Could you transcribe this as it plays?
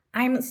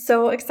I'm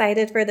so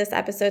excited for this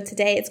episode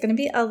today. It's going to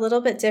be a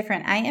little bit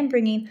different. I am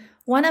bringing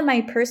one of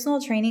my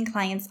personal training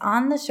clients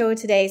on the show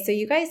today so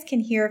you guys can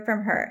hear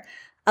from her.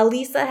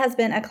 Elisa has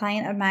been a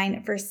client of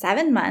mine for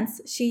 7 months.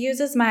 She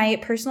uses my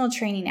personal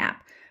training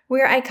app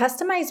where I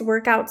customize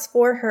workouts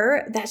for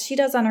her that she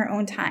does on her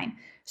own time.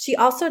 She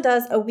also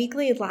does a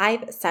weekly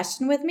live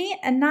session with me,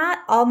 and not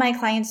all my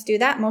clients do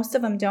that. Most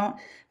of them don't,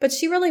 but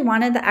she really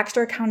wanted the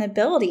extra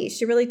accountability.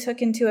 She really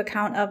took into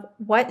account of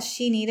what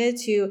she needed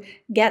to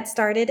get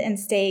started and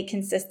stay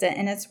consistent,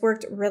 and it's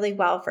worked really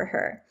well for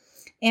her.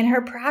 And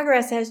her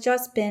progress has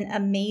just been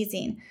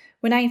amazing.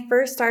 When I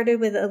first started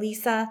with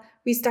Elisa,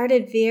 we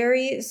started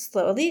very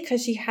slowly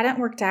because she hadn't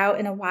worked out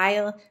in a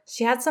while.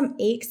 She had some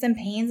aches and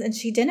pains, and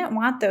she didn't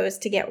want those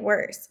to get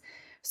worse.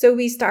 So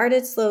we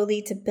started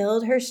slowly to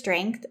build her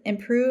strength,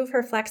 improve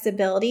her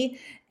flexibility,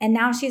 and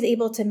now she's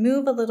able to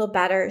move a little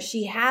better.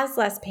 She has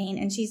less pain,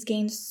 and she's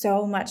gained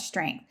so much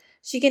strength.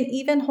 She can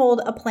even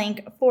hold a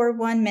plank for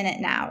 1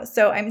 minute now.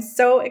 So I'm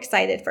so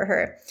excited for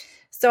her.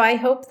 So I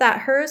hope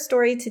that her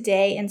story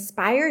today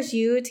inspires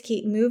you to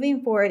keep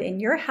moving forward in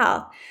your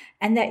health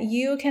and that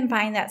you can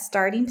find that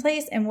starting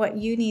place and what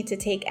you need to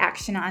take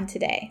action on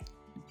today.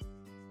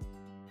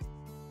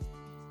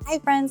 Hi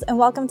friends, and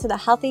welcome to the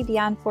Healthy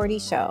Beyond 40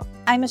 show.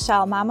 I'm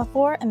Michelle, mom of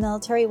 4 and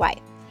military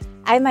wife.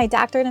 I have my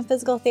doctorate in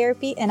physical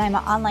therapy, and I'm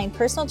an online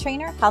personal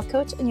trainer, health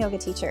coach, and yoga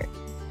teacher.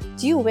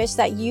 Do you wish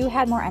that you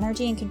had more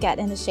energy and could get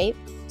into shape?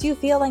 Do you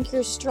feel like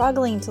you're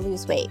struggling to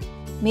lose weight?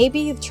 Maybe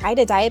you've tried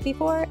a diet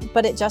before,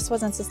 but it just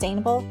wasn't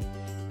sustainable,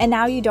 and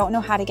now you don't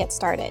know how to get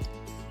started.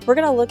 We're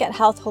going to look at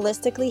health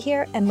holistically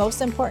here, and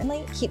most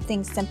importantly, keep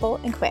things simple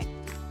and quick.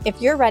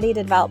 If you're ready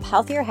to develop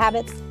healthier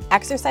habits,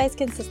 exercise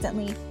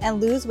consistently,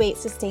 and lose weight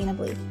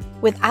sustainably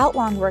without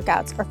long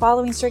workouts or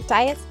following strict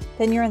diets,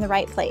 then you're in the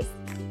right place.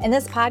 In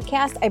this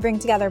podcast, I bring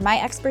together my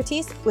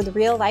expertise with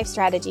real life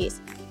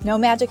strategies. No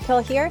magic pill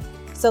here,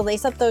 so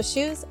lace up those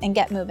shoes and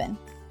get moving.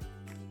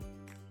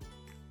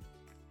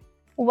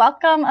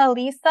 Welcome,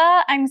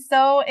 Elisa. I'm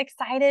so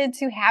excited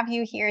to have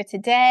you here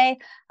today.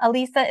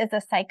 Elisa is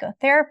a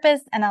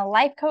psychotherapist and a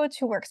life coach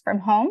who works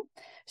from home.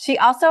 She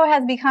also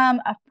has become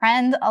a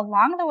friend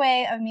along the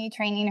way of me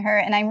training her,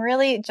 and I'm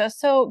really just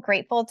so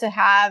grateful to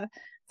have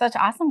such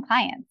awesome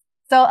clients.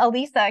 So,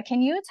 Elisa,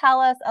 can you tell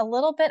us a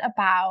little bit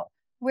about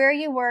where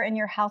you were in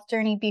your health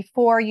journey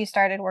before you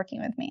started working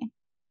with me?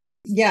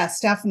 Yes,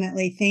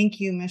 definitely. Thank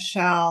you,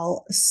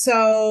 Michelle.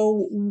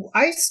 So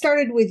I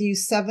started with you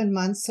 7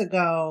 months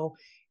ago,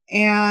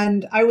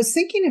 and I was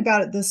thinking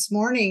about it this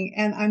morning,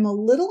 and I'm a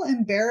little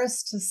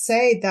embarrassed to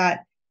say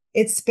that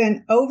it's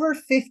been over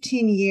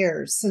 15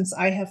 years since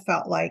I have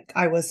felt like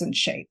I was in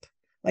shape.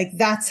 Like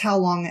that's how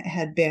long it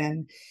had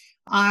been.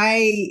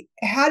 I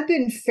had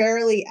been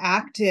fairly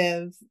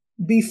active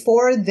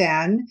before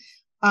then.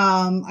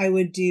 I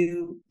would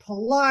do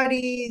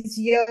Pilates,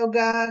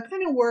 yoga,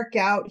 kind of work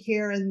out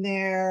here and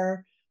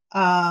there,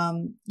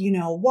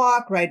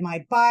 walk, ride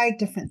my bike,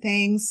 different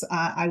things.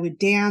 I would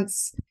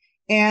dance.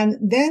 And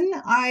then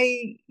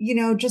I,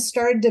 just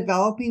started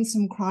developing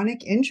some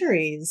chronic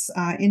injuries,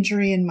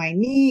 injury in my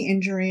knee,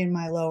 injury in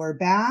my lower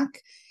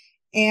back.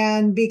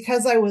 And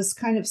because I was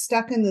kind of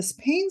stuck in this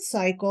pain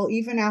cycle,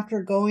 even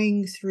after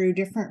going through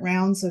different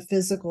rounds of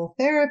physical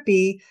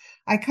therapy,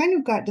 I kind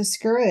of got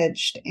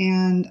discouraged,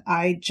 and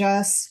I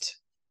just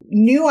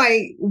knew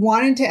I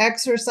wanted to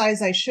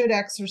exercise. I should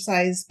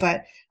exercise,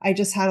 but I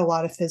just had a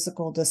lot of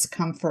physical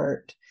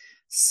discomfort.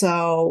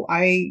 So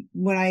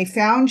when I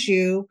found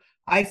you,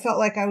 I felt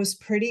like I was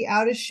pretty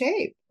out of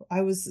shape.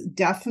 I was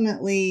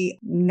definitely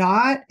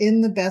not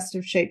in the best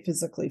of shape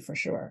physically, for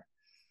sure.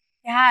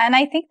 Yeah, and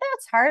I think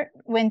that's hard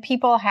when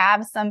people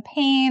have some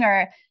pain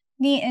or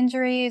knee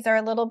injuries or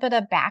a little bit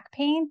of back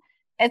pain.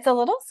 It's a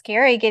little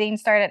scary getting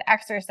started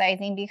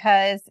exercising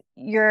because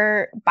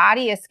your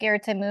body is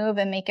scared to move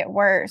and make it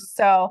worse.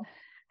 So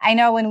I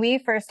know when we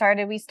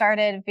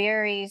started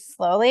very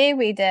slowly.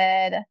 We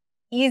did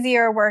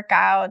easier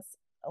workouts,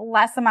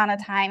 less amount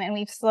of time, and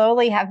we've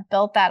slowly have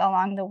built that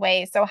along the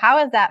way. So how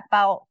has that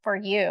felt for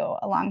you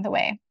along the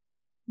way?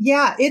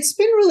 Yeah, it's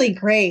been really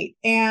great.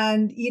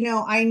 And,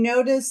 I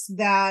noticed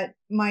that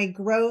my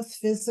growth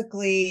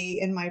physically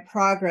and my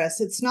progress,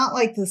 it's not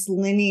like this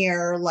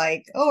linear,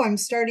 like, oh, I'm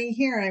starting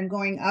here and I'm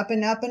going up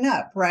and up and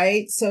up,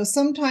 right? So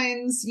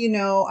sometimes,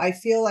 I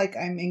feel like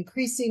I'm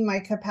increasing my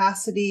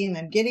capacity and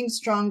I'm getting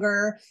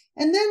stronger.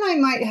 And then I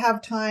might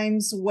have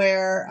times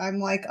where I'm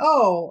like,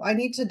 oh, I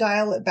need to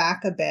dial it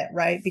back a bit,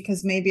 right?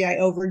 Because maybe I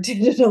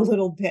overdid it a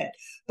little bit.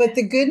 But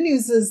the good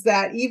news is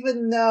that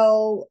even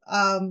though,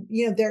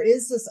 there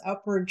is this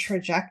upward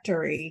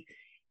trajectory,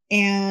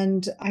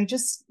 and I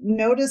just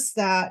noticed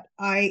that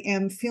I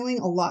am feeling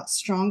a lot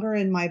stronger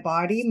in my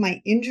body.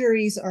 My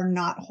injuries are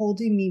not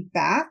holding me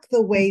back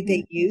the way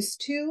they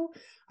used to.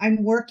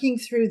 I'm working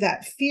through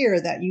that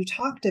fear that you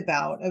talked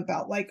about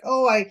like,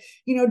 oh, I,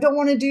 don't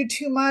want to do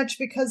too much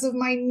because of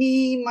my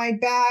knee, my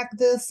back,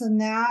 this and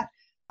that.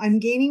 I'm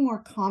gaining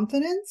more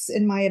confidence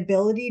in my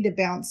ability to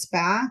bounce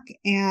back.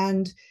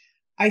 And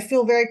I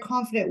feel very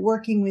confident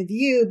working with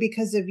you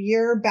because of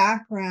your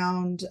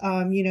background.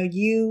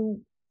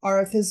 You are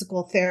a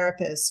physical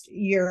therapist,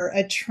 you're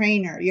a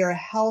trainer, you're a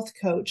health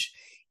coach.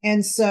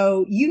 And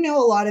so you know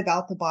a lot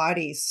about the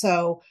body.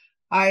 So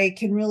I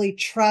can really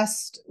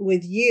trust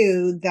with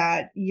you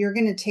that you're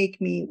going to take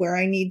me where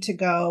I need to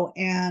go.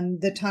 And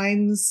the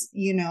times,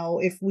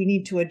 if we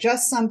need to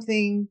adjust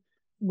something,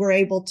 we're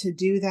able to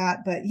do that.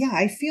 But yeah,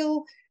 I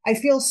feel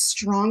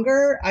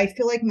stronger. I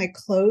feel like my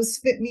clothes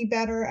fit me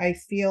better. I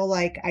feel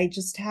like I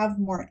just have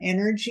more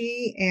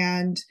energy.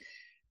 And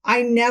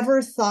I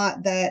never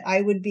thought that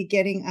I would be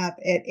getting up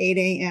at 8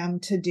 a.m.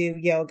 to do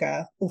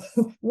yoga,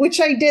 which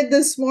I did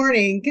this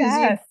morning because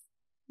Yes.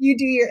 you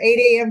do your 8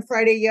 a.m.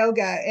 Friday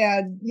yoga.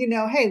 And,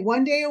 hey,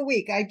 one day a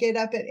week I get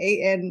up at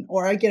 8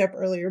 or I get up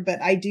earlier, but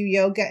I do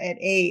yoga at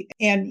 8.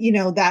 And,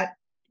 that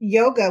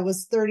yoga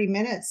was 30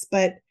 minutes,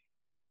 but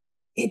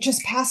it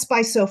just passed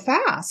by so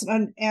fast.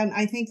 And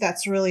I think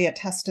that's really a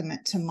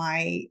testament to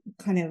my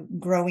kind of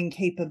growing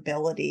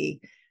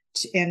capability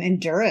and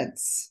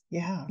endurance.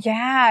 Yeah.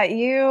 Yeah,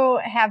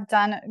 you have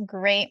done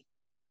great.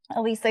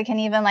 Elisa can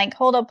even like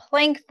hold a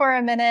plank for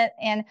a minute,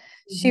 and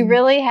she Mhm.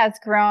 really has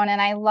grown.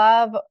 And I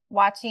love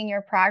watching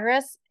your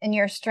progress and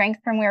your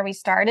strength from where we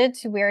started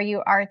to where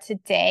you are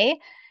today.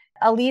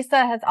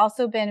 Elisa has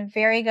also been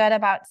very good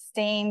about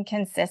staying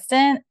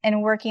consistent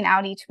and working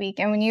out each week.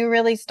 And when you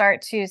really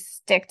start to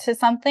stick to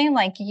something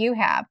like you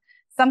have,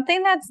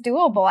 something that's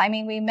doable, I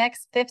mean, we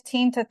mix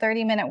 15 to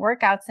 30-minute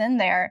workouts in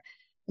there.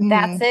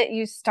 That's Mhm. it.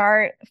 You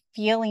start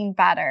feeling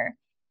better.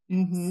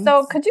 Mhm.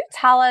 So could you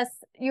tell us,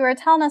 you were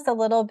telling us a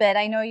little bit,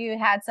 I know you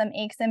had some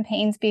aches and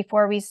pains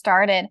before we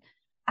started.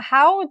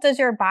 How does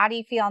your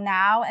body feel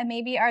now? And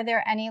maybe are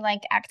there any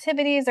like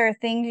activities or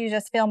things you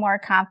just feel more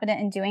confident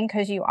in doing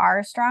because you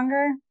are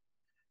stronger?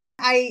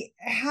 I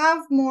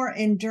have more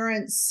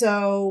endurance.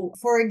 So,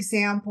 for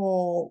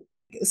example,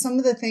 some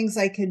of the things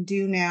I could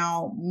do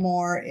now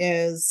more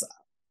is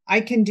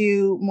I can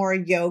do more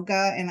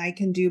yoga and I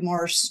can do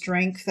more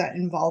strength that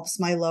involves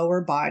my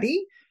lower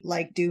body,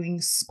 like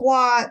doing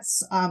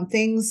squats,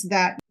 things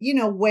that,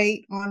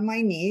 weight on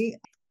my knee.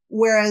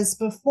 Whereas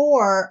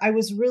before, I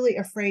was really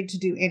afraid to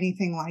do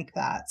anything like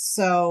that.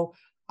 So,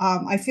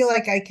 I feel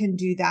like I can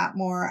do that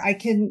more. I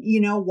can,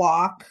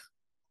 walk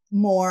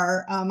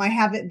more. I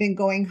haven't been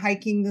going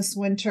hiking this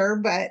winter,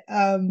 but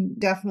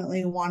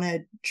definitely want to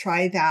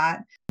try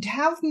that. To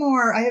have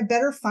more, I have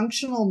better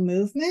functional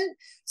movement.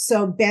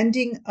 So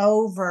bending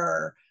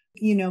over,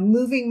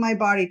 moving my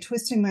body,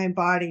 twisting my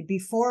body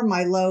before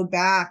my low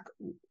back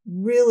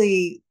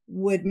really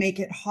would make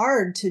it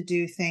hard to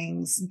do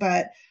things.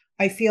 But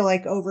I feel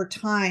like over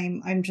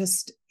time, I'm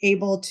just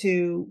able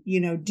to,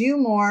 do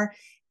more.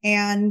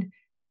 And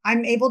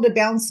I'm able to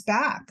bounce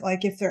back.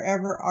 Like if there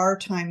ever are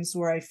times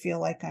where I feel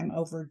like I'm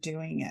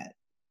overdoing it.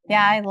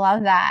 Yeah, Yeah. I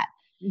love that.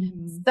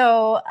 Mhm.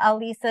 So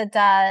Elisa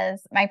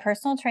does my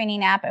personal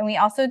training app, and we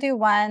also do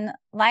one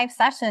live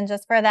session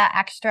just for that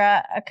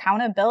extra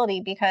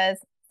accountability because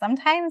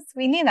sometimes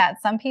we need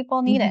that. Some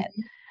people need it.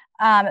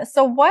 Mhm.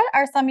 So what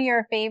are some of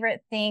your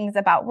favorite things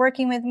about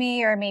working with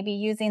me or maybe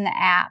using the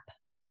app?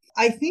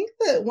 I think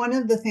that one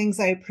of the things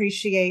I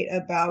appreciate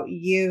about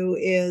you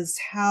is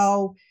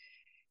how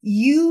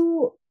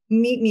you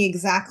meet me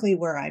exactly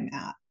where I'm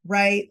at,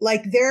 right?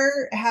 Like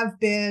there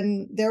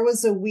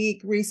was a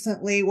week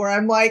recently where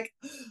I'm like,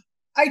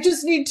 I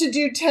just need to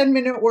do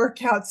 10-minute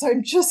workouts.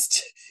 I'm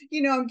just,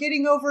 I'm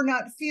getting over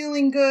not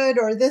feeling good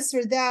or this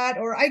or that,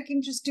 or I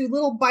can just do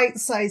little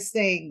bite-sized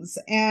things.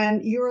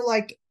 And you're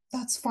like,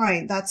 that's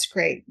fine. That's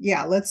great.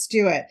 Yeah, let's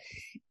do it.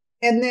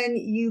 And then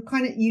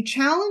you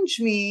challenge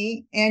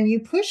me and you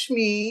push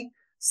me.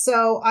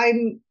 So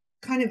I'm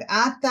kind of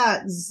at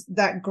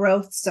that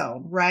growth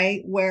zone,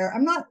 right? Where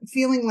I'm not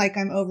feeling like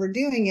I'm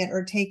overdoing it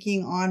or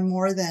taking on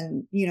more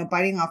than,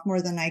 biting off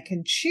more than I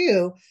can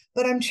chew,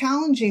 but I'm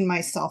challenging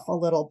myself a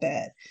little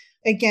bit.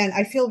 Again,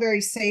 I feel very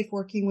safe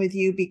working with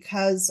you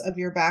because of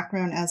your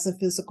background as a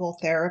physical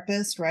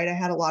therapist, right? I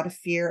had a lot of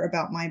fear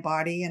about my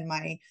body and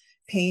my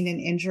pain and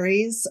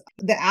injuries.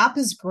 The app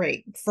is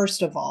great.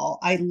 First of all,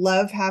 I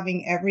love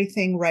having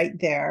everything right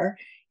there.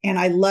 And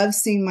I love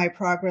seeing my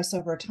progress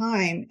over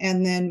time.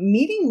 And then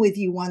meeting with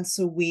you once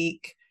a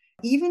week,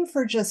 even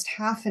for just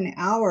half an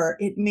hour,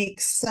 it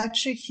makes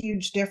such a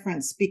huge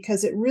difference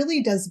because it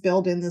really does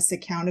build in this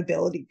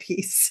accountability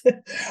piece,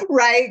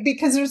 right?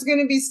 Because there's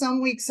going to be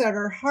some weeks that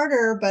are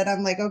harder, but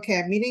I'm like, okay,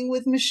 I'm meeting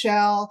with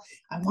Michelle.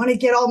 I want to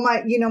get all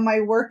my, my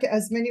work,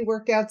 as many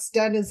workouts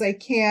done as I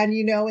can,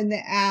 in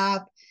the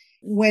app.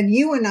 When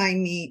you and I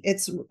meet,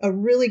 it's a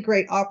really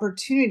great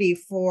opportunity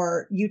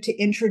for you to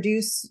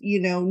introduce,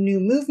 new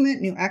movement,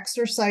 new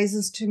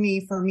exercises to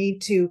me, for me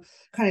to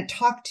kind of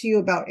talk to you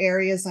about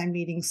areas I'm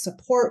needing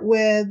support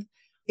with.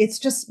 It's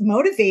just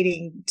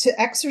motivating to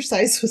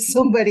exercise with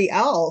somebody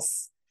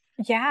else.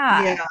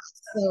 Yeah. Yeah.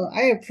 So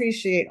I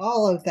appreciate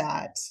all of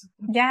that.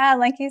 Yeah,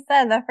 like you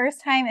said, the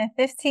first time in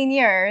 15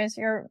 years,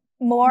 you're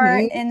more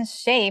Mhm. in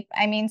shape.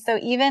 I mean, so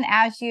even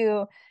as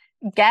you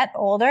get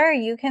older,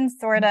 you can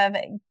sort of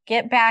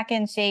get back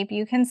in shape.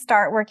 You can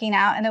start working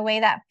out in a way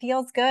that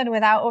feels good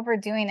without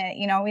overdoing it.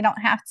 We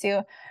don't have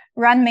to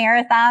run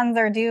marathons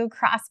or do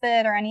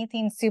CrossFit or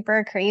anything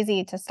super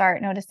crazy to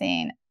start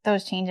noticing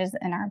those changes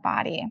in our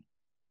body.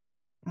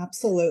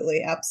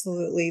 Absolutely.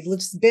 Absolutely.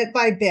 Just bit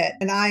by bit.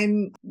 And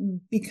I'm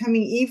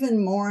becoming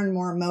even more and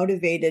more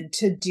motivated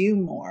to do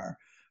more,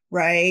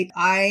 right?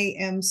 I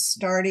am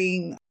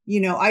starting,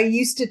 I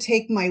used to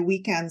take my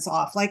weekends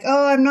off, like,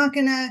 oh, I'm not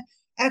going to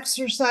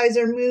exercise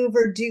or move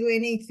or do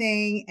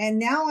anything. And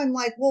now I'm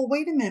like, well,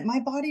 wait a minute,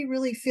 my body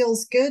really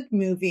feels good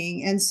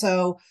moving. And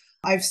so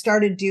I've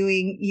started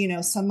doing,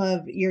 some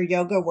of your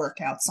yoga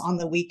workouts on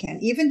the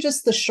weekend, even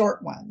just the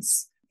short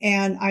ones.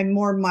 And I'm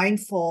more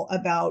mindful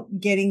about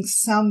getting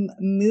some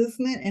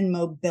movement and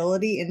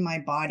mobility in my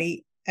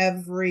body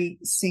every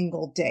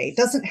single day. It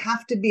doesn't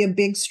have to be a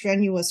big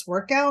strenuous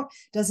workout.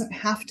 It doesn't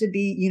have to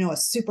be, a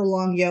super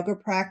long yoga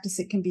practice.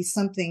 It can be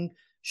something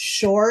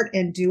short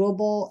and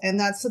doable. And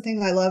that's the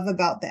thing I love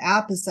about the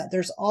app, is that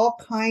there's all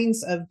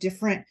kinds of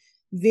different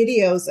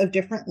videos of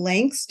different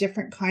lengths,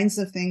 different kinds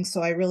of things.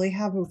 So I really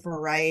have a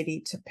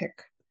variety to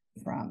pick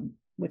from,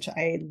 which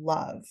I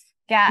love.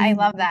 Yeah, I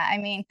love that. I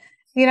mean,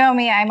 you know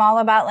me, I'm all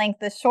about like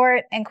the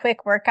short and quick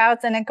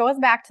workouts. And it goes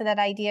back to that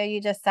idea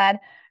you just said,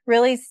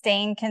 really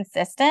staying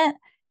consistent.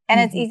 And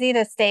it's easy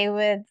to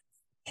stay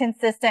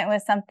consistent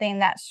with something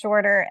that's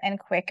shorter and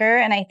quicker.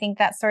 And I think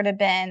that's sort of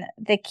been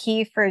the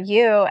key for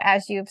you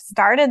as you've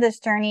started this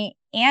journey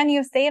and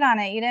you've stayed on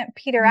it. You didn't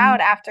peter out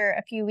after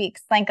a few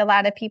weeks like a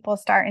lot of people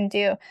start and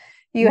do.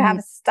 You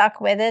have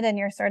stuck with it and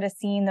you're sort of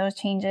seeing those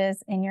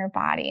changes in your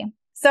body.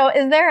 So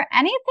is there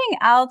anything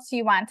else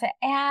you want to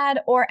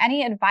add or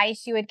any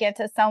advice you would give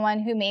to someone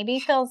who maybe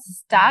feels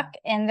stuck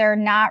and they're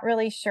not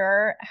really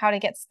sure how to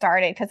get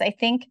started? Because I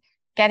think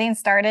getting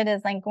started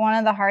is like one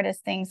of the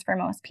hardest things for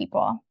most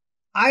people.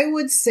 I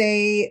would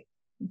say,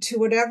 to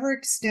whatever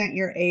extent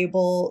you're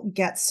able,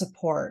 get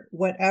support,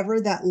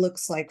 whatever that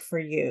looks like for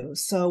you.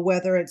 So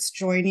whether it's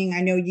joining,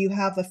 I know you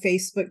have a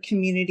Facebook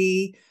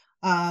community,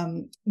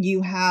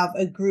 you have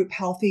a group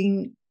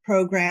healthing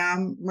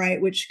program,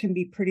 right, which can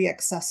be pretty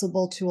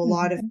accessible to a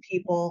lot of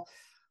people.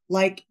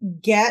 Like,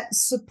 get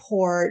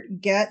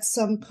support, get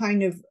some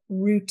kind of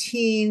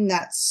routine,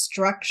 that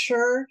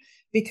structure,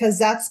 because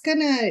that's going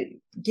to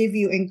give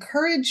you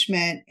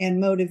encouragement and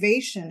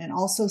motivation and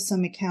also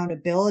some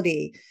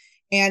accountability.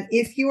 And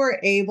if you are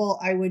able,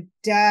 I would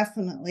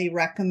definitely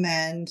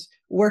recommend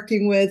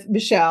working with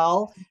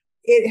Michelle.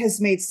 It has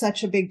made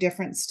such a big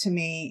difference to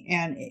me.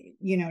 And,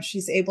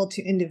 she's able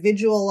to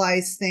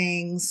individualize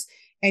things.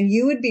 And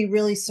you would be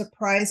really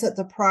surprised at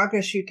the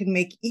progress you can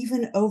make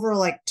even over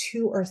like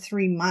 2 or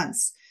 3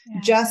 months,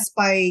 just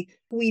by,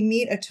 we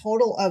meet a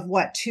total of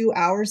 2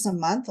 hours a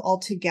month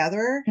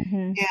altogether.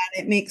 And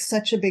it makes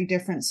such a big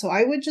difference. So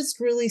I would just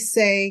really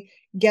say,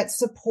 get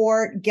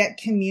support, get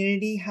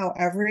community,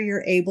 however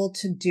you're able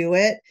to do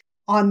it.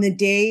 On the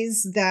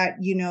days that,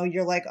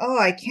 you're like, oh,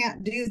 I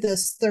can't do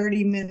this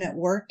 30-minute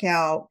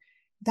workout.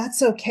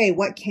 That's okay.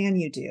 What can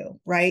you do,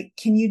 right?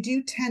 Can you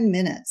do 10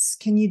 minutes?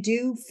 Can you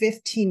do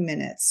 15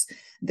 minutes?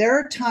 There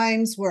are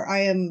times where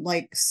I am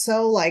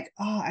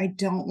I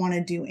don't want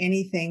to do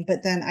anything.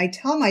 But then I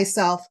tell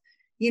myself,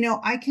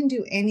 I can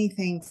do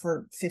anything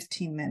for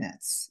 15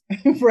 minutes,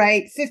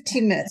 right?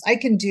 15 minutes, I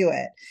can do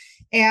it.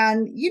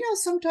 And,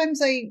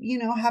 sometimes I,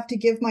 have to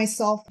give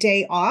myself a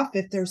day off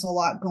if there's a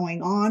lot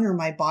going on or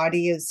my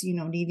body is,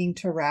 needing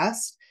to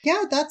rest.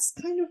 Yeah, that's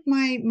kind of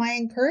my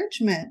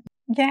encouragement.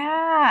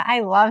 Yeah, I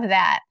love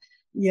that.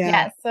 Yeah.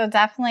 Yes, so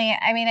definitely.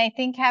 I mean, I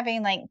think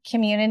having like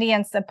community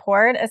and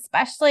support,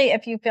 especially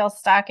if you feel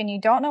stuck and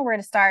you don't know where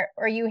to start,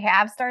 or you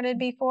have started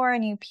before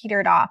and you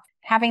petered off,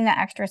 having that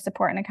extra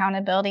support and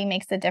accountability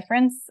makes a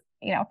difference,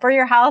 for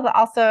your health,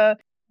 also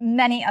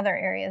many other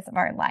areas of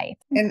our life.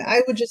 And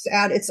I would just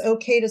add, it's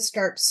okay to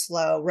start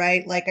slow,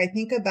 right? Like, I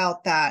think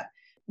about that.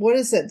 What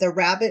is it? The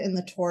rabbit and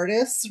the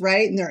tortoise,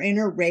 right? And they're in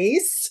a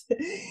race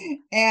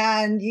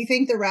and you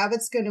think the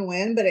rabbit's going to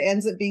win, but it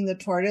ends up being the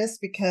tortoise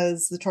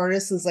because the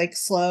tortoise is like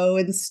slow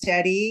and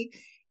steady.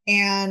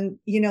 And,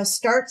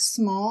 start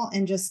small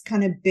and just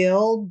kind of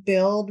build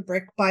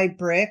brick by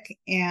brick,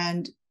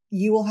 and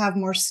you will have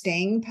more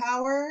staying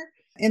power.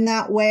 In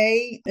that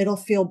way, it'll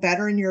feel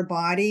better in your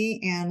body.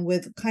 And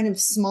with kind of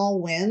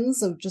small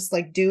wins of just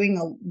like doing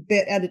a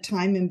bit at a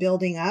time and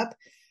building up,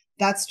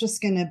 that's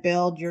just going to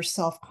build your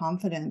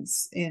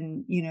self-confidence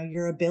in,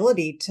 your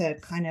ability to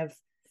kind of,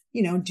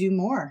 do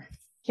more.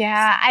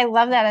 Yeah, I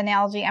love that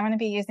analogy. I'm going to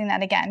be using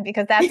that again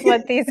because that's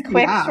what these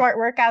quick, short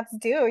workouts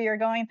do. You're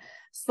going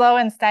slow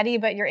and steady,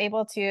 but you're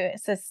able to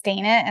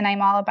sustain it. And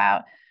I'm all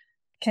about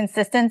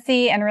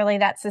consistency and really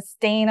that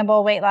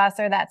sustainable weight loss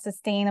or that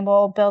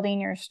sustainable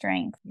building your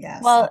strength.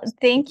 Yes. Well, absolutely.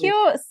 Thank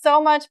you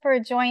so much for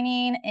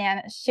joining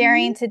and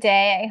sharing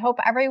today. I hope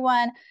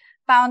everyone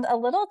found a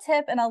little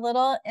tip and a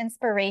little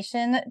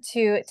inspiration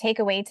to take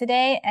away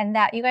today, and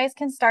that you guys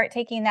can start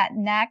taking that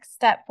next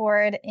step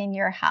forward in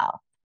your health.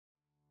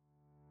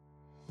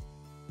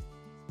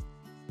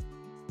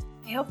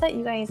 I hope that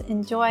you guys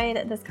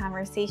enjoyed this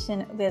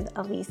conversation with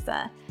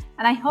Elisa.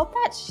 And I hope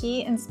that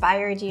she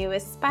inspired you,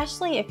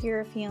 especially if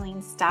you're feeling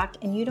stuck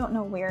and you don't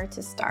know where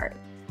to start.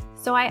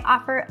 So I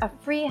offer a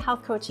free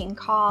health coaching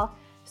call.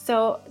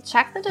 So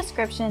check the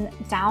description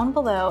down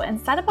below and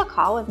set up a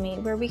call with me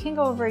where we can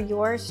go over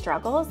your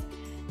struggles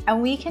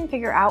and we can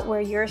figure out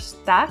where you're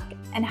stuck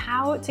and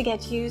how to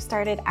get you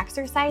started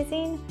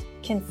exercising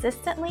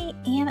consistently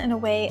and in a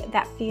way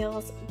that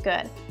feels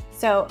good.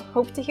 So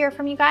hope to hear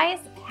from you guys.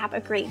 Have a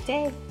great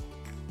day.